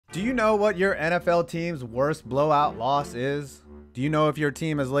Do you know what your NFL team's worst blowout loss is? Do you know if your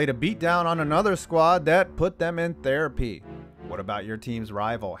team has laid a beatdown on another squad that put them in therapy? What about your team's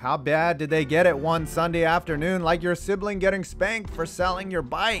rival? How bad did they get it one Sunday afternoon, like your sibling getting spanked for selling your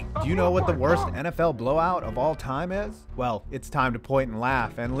bike? Do you know what the worst NFL blowout of all time is? Well, it's time to point and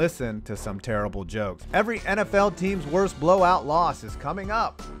laugh and listen to some terrible jokes. Every NFL team's worst blowout loss is coming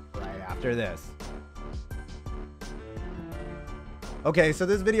up right after this. Okay, so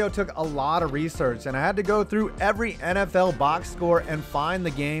this video took a lot of research and I had to go through every NFL box score and find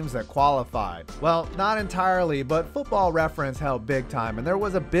the games that qualified. Well, not entirely, but Football Reference helped big time and there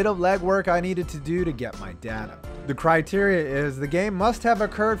was a bit of legwork I needed to do to get my data. The criteria is the game must have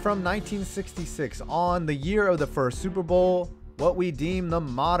occurred from 1966 on, the year of the first Super Bowl, what we deem the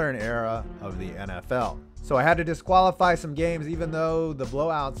modern era of the NFL. So I had to disqualify some games even though the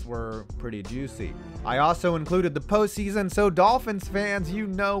blowouts were pretty juicy. I also included the postseason, so Dolphins fans, you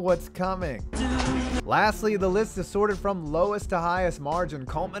know what's coming. Lastly, the list is sorted from lowest to highest margin,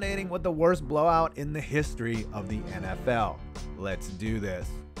 culminating with the worst blowout in the history of the NFL. Let's do this.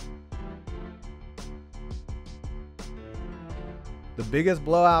 The biggest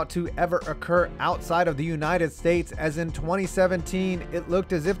blowout to ever occur outside of the United States, as in 2017, it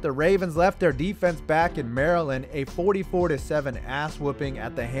looked as if the Ravens left their defense back in Maryland a 44-7 ass whooping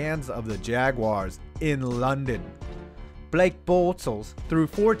at the hands of the Jaguars in London. Blake Bortles threw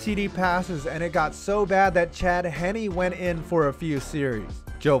 4 TD passes and it got so bad that Chad Henne went in for a few series.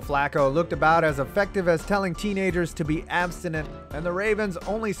 Joe Flacco looked about as effective as telling teenagers to be abstinent, and the Ravens'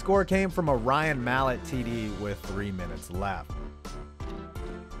 only score came from a Ryan Mallett TD with 3 minutes left.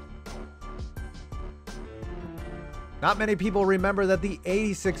 Not many people remember that the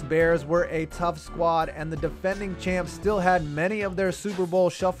 '86 Bears were a tough squad and the defending champs still had many of their Super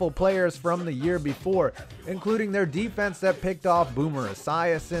Bowl shuffle players from the year before, including their defense that picked off Boomer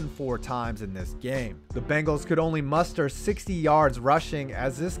Esiason 4 times in this game. The Bengals could only muster 60 yards rushing,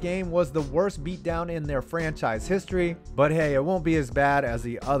 as this game was the worst beatdown in their franchise history, but hey, it won't be as bad as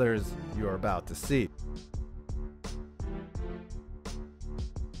the others you're about to see.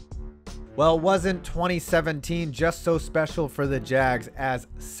 Well, wasn't 2017 just so special for the Jags, as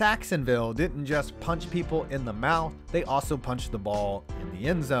Saxonville didn't just punch people in the mouth, they also punched the ball in the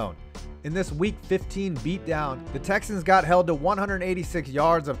end zone. In this Week 15 beatdown, the Texans got held to 186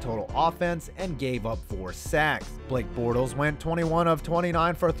 yards of total offense and gave up 4 sacks. Blake Bortles went 21 of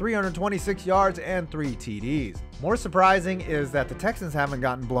 29 for 326 yards and 3 TDs. More surprising is that the Texans haven't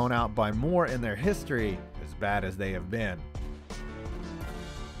gotten blown out by more in their history, as bad as they have been.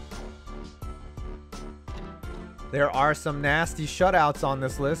 There are some nasty shutouts on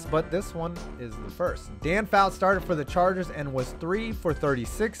this list, but this one is the first. Dan Fouts started for the Chargers and was 3 for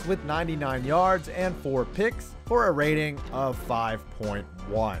 36 with 99 yards and 4 picks for a rating of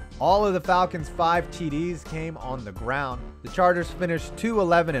 5.1. All of the Falcons' 5 TDs came on the ground. The Chargers finished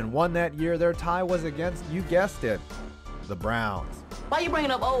 2-11-1 that year. Their tie was against, you guessed it, the Browns. Why you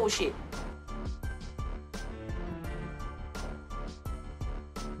bringing up old shit?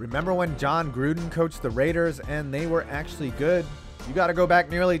 Remember when John Gruden coached the Raiders and they were actually good? You got to go back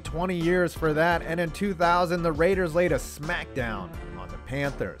nearly 20 years for that, and in 2000 the Raiders laid a smackdown on the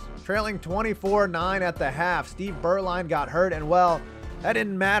Panthers. Trailing 24-9 at the half, Steve Berline got hurt, and well, that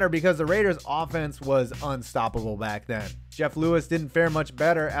didn't matter because the Raiders' offense was unstoppable back then. Jeff Lewis didn't fare much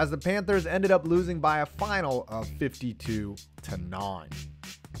better, as the Panthers ended up losing by a final of 52-9.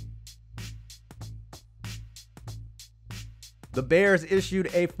 The Bears issued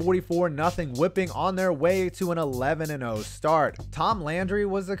a 44-0 whipping on their way to an 11-0 start. Tom Landry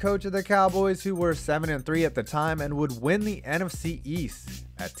was the coach of the Cowboys, who were 7-3 at the time and would win the NFC East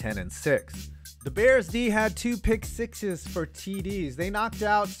at 10-6. The Bears D had 2 pick sixes for TDs. They knocked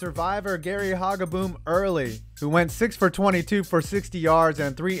out survivor Gary Hagaboom early, who went 6 for 22 for 60 yards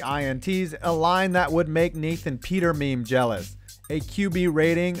and 3 INTs, a line that would make Nathan Peter meme jealous. A QB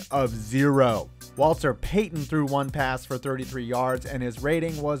rating of 0. Walter Payton threw 1 pass for 33 yards and his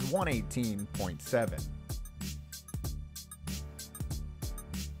rating was 118.7.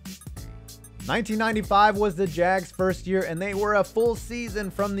 1995 was the Jags' first year and they were a full season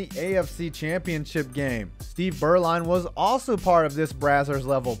from the AFC Championship game. Steve Berline was also part of this Brazzers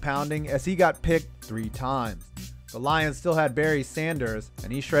level pounding, as he got picked 3 times. The Lions still had Barry Sanders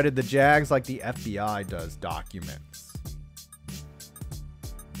and he shredded the Jags like the FBI does documents.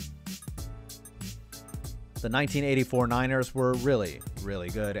 The 1984 Niners were really really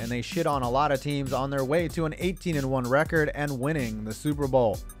good, and they shit on a lot of teams on their way to an 18-1 record and winning the Super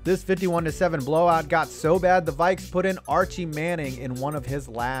Bowl. This 51-7 blowout got so bad the Vikes put in Archie Manning in one of his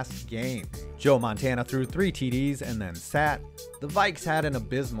last games. Joe Montana threw 3 TDs and then sat. The Vikes had an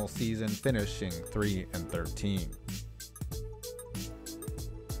abysmal season, finishing 3-13.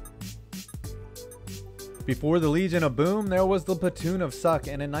 Before the Legion of Boom, there was the Platoon of Suck,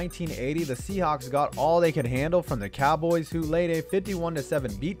 and in 1980, the Seahawks got all they could handle from the Cowboys, who laid a 51-7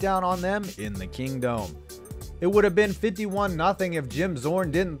 beatdown on them in the Kingdome. It would have been 51-0 if Jim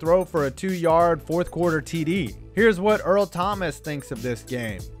Zorn didn't throw for a 2-yard fourth quarter TD. Here's what Earl Thomas thinks of this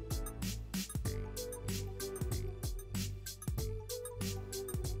game.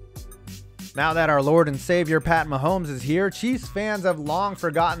 Now that our Lord and Savior Pat Mahomes is here, Chiefs fans have long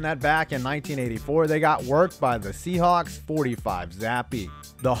forgotten that back in 1984 they got worked by the Seahawks 45-zappy.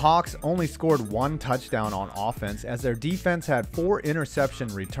 The Hawks only scored 1 touchdown on offense, as their defense had 4 interception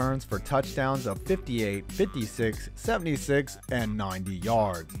returns for touchdowns of 58, 56, 76, and 90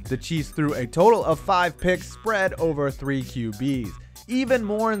 yards. The Chiefs threw a total of 5 picks spread over 3 QBs. Even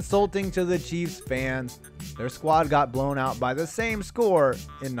more insulting to the Chiefs fans, their squad got blown out by the same score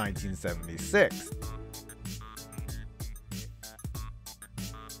in 1976.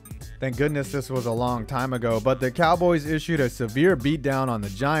 Thank goodness this was a long time ago, but the Cowboys issued a severe beatdown on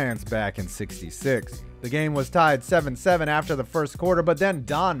the Giants back in '66. The game was tied 7-7 after the first quarter, but then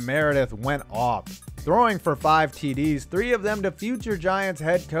Don Meredith went off, throwing for 5 TDs, 3 of them to future Giants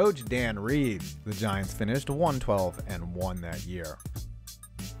head coach Dan Reeves. The Giants finished 1-12-1 that year.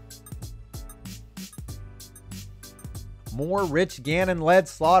 More Rich Gannon-led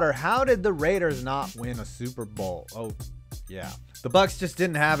slaughter. How did the Raiders not win a Super Bowl? Oh, yeah. The Bucs just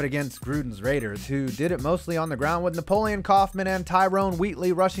didn't have it against Gruden's Raiders, who did it mostly on the ground, with Napoleon Kaufman and Tyrone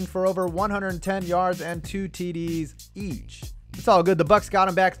Wheatley rushing for over 110 yards and 2 TDs each. It's all good. The Bucs got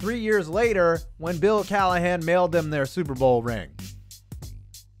him back 3 years later when Bill Callahan mailed them their Super Bowl ring.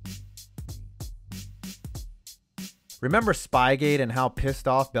 Remember Spygate and how pissed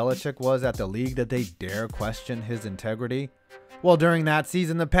off Belichick was at the league that they dare question his integrity? Well, during that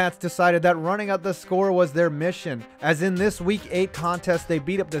season, the Pats decided that running up the score was their mission, as in this Week 8 contest, they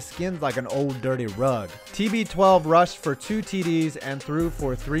beat up the Skins like an old dirty rug. TB12 rushed for 2 TDs and threw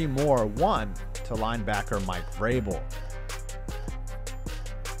for 3 more, 1 to linebacker Mike Vrabel.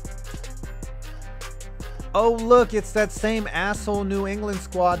 Oh look, it's that same asshole New England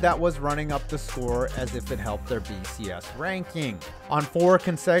squad that was running up the score as if it helped their BCS ranking. On 4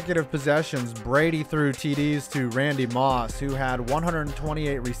 consecutive possessions, Brady threw TDs to Randy Moss, who had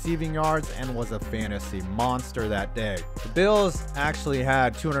 128 receiving yards and was a fantasy monster that day. The Bills actually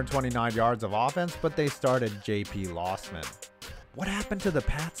had 229 yards of offense, but they started JP Lossman. What happened to the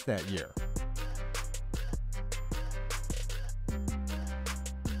Pats that year?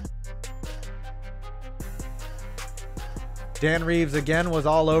 Dan Reeves again was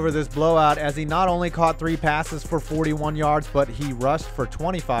all over this blowout, as he not only caught 3 passes for 41 yards, but he rushed for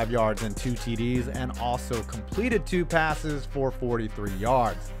 25 yards and 2 TDs and also completed 2 passes for 43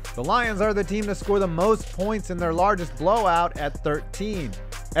 yards. The Lions are the team to score the most points in their largest blowout at 13.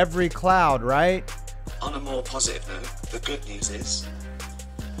 Every cloud, right? On a more positive note, the good news is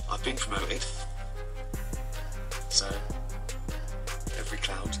I've been promoted. So, every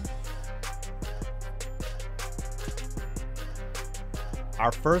cloud.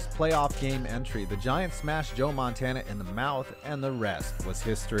 Our first playoff game entry, the Giants smashed Joe Montana in the mouth, and the rest was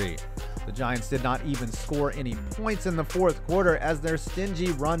history. The Giants did not even score any points in the fourth quarter, as their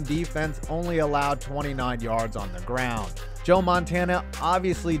stingy run defense only allowed 29 yards on the ground. Joe Montana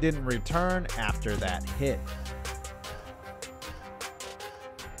obviously didn't return after that hit.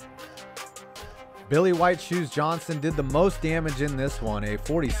 Billy White Shoes Johnson did the most damage in this one, a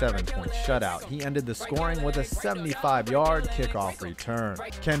 47-point shutout. He ended the scoring with a 75-yard kickoff return.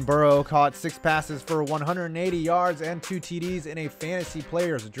 Ken Burrow caught 6 passes for 180 yards and 2 TDs in a fantasy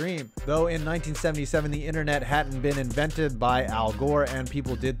player's dream. Though in 1977, the internet hadn't been invented by Al Gore, and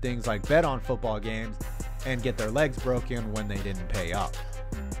people did things like bet on football games and get their legs broken when they didn't pay up.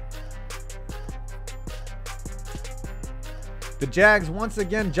 The Jags once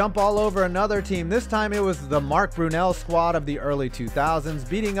again jump all over another team. This time it was the Mark Brunell squad of the early 2000s,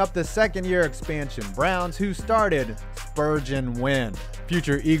 beating up the second-year expansion Browns, who started Spurgeon Wynn.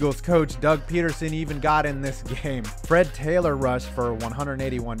 Future Eagles coach Doug Peterson even got in this game. Fred Taylor rushed for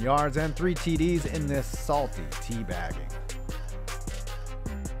 181 yards and 3 TDs in this salty teabagging.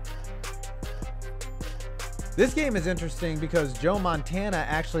 This game is interesting because Joe Montana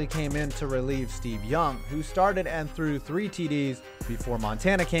actually came in to relieve Steve Young, who started and threw 3 TDs before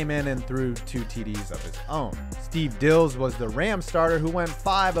Montana came in and threw 2 TDs of his own. Steve Dills was the Rams starter who went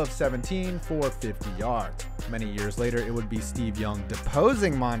 5 of 17 for 50 yards. Many years later, it would be Steve Young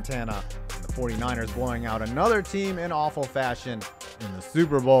deposing Montana and the 49ers blowing out another team in awful fashion in the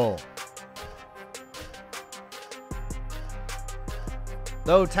Super Bowl.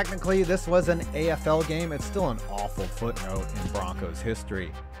 Though technically this was an AFL game, it's still an awful footnote in Broncos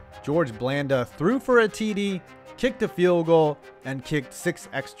history. George Blanda threw for a TD, kicked a field goal, and kicked 6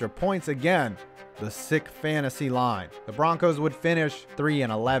 extra points again. The sick fantasy line. The Broncos would finish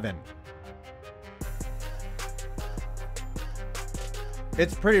 3-11.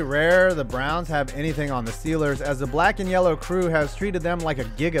 It's pretty rare the Browns have anything on the Steelers, as the black and yellow crew has treated them like a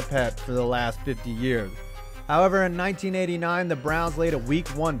gigapet for the last 50 years. However, in 1989, the Browns laid a Week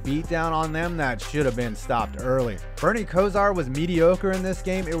 1 beatdown on them that should have been stopped early. Bernie Kosar was mediocre in this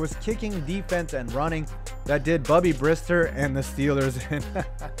game. It was kicking, defense, and running that did Bubby Brister and the Steelers in. They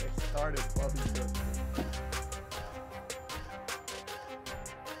started Bubby Brister.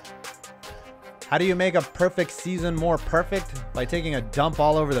 How do you make a perfect season more perfect? By taking a dump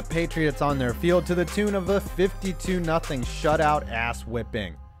all over the Patriots on their field to the tune of a 52-0 shutout ass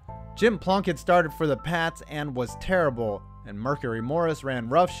whipping. Jim Plunkett started for the Pats and was terrible, and Mercury Morris ran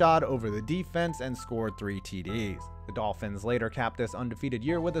roughshod over the defense and scored 3 TDs. The Dolphins later capped this undefeated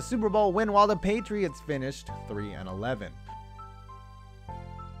year with a Super Bowl win, while the Patriots finished 3-11.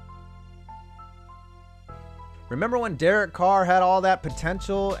 Remember when Derek Carr had all that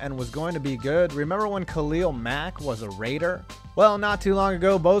potential and was going to be good? Remember when Khalil Mack was a Raider? Well, not too long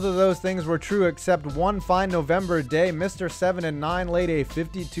ago, both of those things were true, except one fine November day, Mr. 7-9 laid a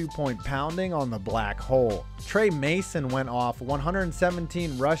 52-point pounding on the black hole. Trey Mason went off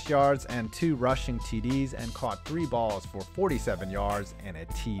 117 rush yards and 2 rushing TDs and caught 3 balls for 47 yards and a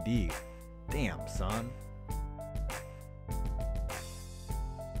TD. Damn, son.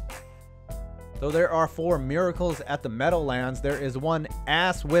 Though there are 4 miracles at the Meadowlands, there is one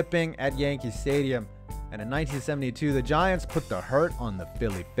ass whipping at Yankee Stadium. And in 1972, the Giants put the hurt on the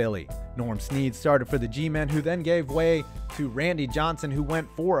Philly. Norm Snead started for the G-Men, who then gave way to Randy Johnson, who went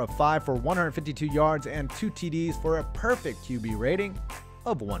 4 of 5 for 152 yards and 2 TDs for a perfect QB rating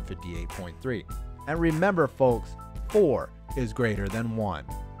of 158.3. And remember, folks, 4 is greater than 1.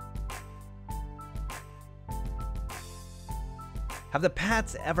 Have the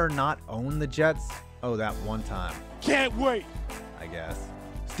Pats ever not owned the Jets? Oh, that one time. Can't wait! I guess.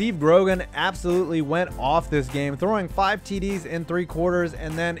 Steve Grogan absolutely went off this game, throwing 5 TDs in 3 quarters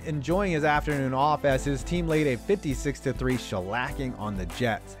and then enjoying his afternoon off as his team laid a 56-3 shellacking on the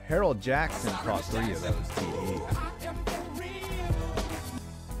Jets. Harold Jackson caught 3 of those TDs.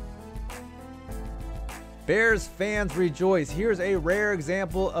 Bears fans rejoice. Here's a rare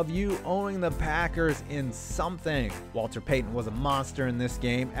example of you owning the Packers in something. Walter Payton was a monster in this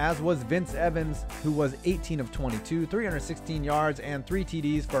game, as was Vince Evans, who was 18 of 22, 316 yards and 3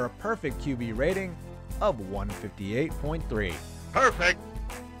 TDs for a perfect QB rating of 158.3. Perfect!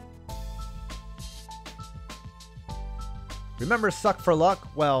 Remember Suck for Luck?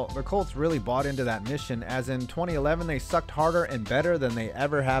 Well, the Colts really bought into that mission, as in 2011 they sucked harder and better than they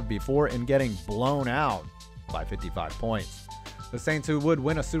ever have before in getting blown out by 55 points. The Saints, who would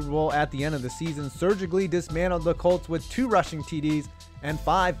win a Super Bowl at the end of the season, surgically dismantled the Colts with 2 rushing TDs and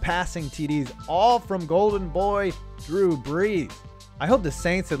 5 passing TDs, all from Golden Boy Drew Brees. I hope the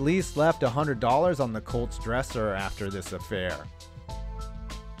Saints at least left $100 on the Colts dresser after this affair.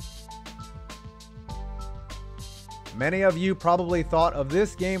 Many of you probably thought of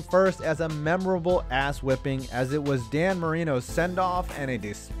this game first as a memorable ass whipping, as it was Dan Marino's send-off, and a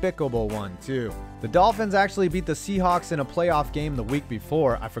despicable one too. The Dolphins actually beat the Seahawks in a playoff game the week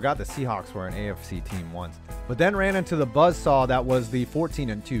before. I forgot the Seahawks were an AFC team once, but then ran into the buzzsaw that was the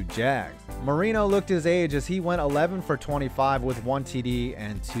 14-2 Jags. Marino looked his age as he went 11 for 25 with 1 TD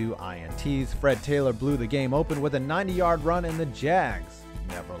and 2 INTs. Fred Taylor blew the game open with a 90-yard run, and the Jags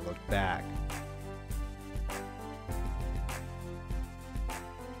never looked back.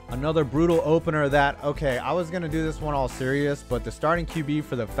 Another brutal opener that, okay, I was going to do this one all serious, but the starting QB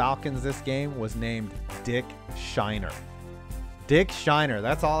for the Falcons this game was named Dick Shiner. Dick Shiner,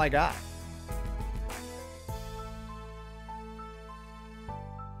 that's all I got.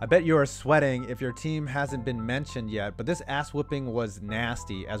 I bet you are sweating if your team hasn't been mentioned yet, but this ass whooping was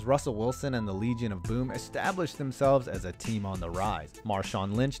nasty, as Russell Wilson and the Legion of Boom established themselves as a team on the rise.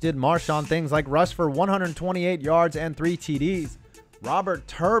 Marshawn Lynch did Marshawn things like rush for 128 yards and 3 TDs. Robert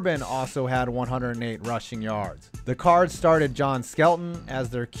Turbin also had 108 rushing yards. The Cards started John Skelton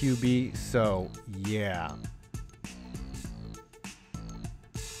as their QB, so yeah.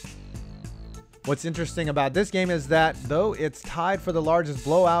 What's interesting about this game is that though it's tied for the largest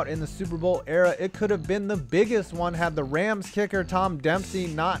blowout in the Super Bowl era, it could have been the biggest one had the Rams kicker Tom Dempsey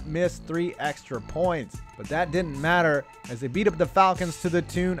not missed 3 extra points. But that didn't matter as they beat up the Falcons to the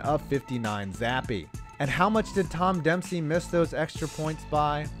tune of 59-0. And how much did Tom Dempsey miss those extra points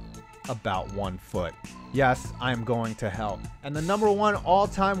by? About 1 foot. Yes, I'm going to help. And the #1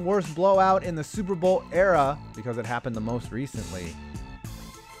 all-time worst blowout in the Super Bowl era, because it happened the most recently.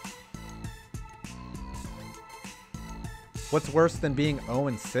 What's worse than being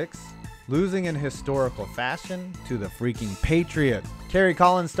 0-6? Losing in historical fashion to the freaking Patriots. Kerry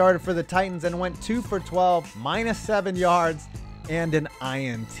Collins started for the Titans and went 2 for 12, -7 yards, and an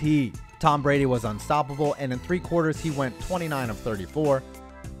INT. Tom Brady was unstoppable, and in 3 quarters he went 29 of 34,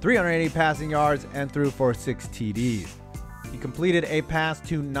 380 passing yards, and threw for 6 TDs. He completed a pass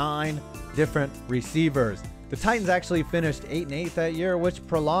to 9 different receivers. The Titans actually finished 8-8 that year, which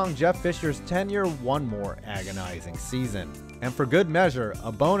prolonged Jeff Fisher's tenure 1 more agonizing season. And for good measure,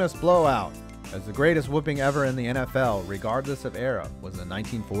 a bonus blowout, as the greatest whooping ever in the NFL, regardless of era, was the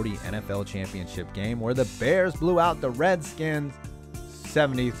 1940 NFL Championship game where the Bears blew out the Redskins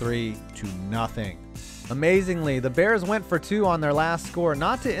 73-0. Amazingly, the Bears went for 2 on their last score,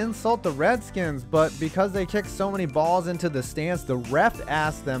 not to insult the Redskins, but because they kicked so many balls into the stands, the ref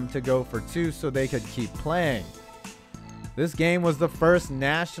asked them to go for 2 so they could keep playing. This game was the first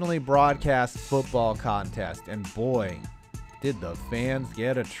nationally broadcast football contest, and boy, did the fans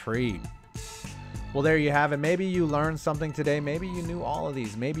get a treat. Well, there you have it. Maybe you learned something today. Maybe you knew all of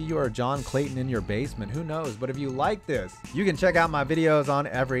these. Maybe you are John Clayton in your basement. Who knows? But if you like this, you can check out my videos on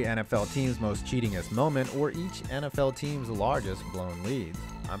every NFL team's most cheatingest moment or each NFL team's largest blown leads.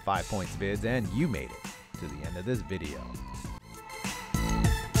 I'm 5 Points Vids, and you made it to the end of this video.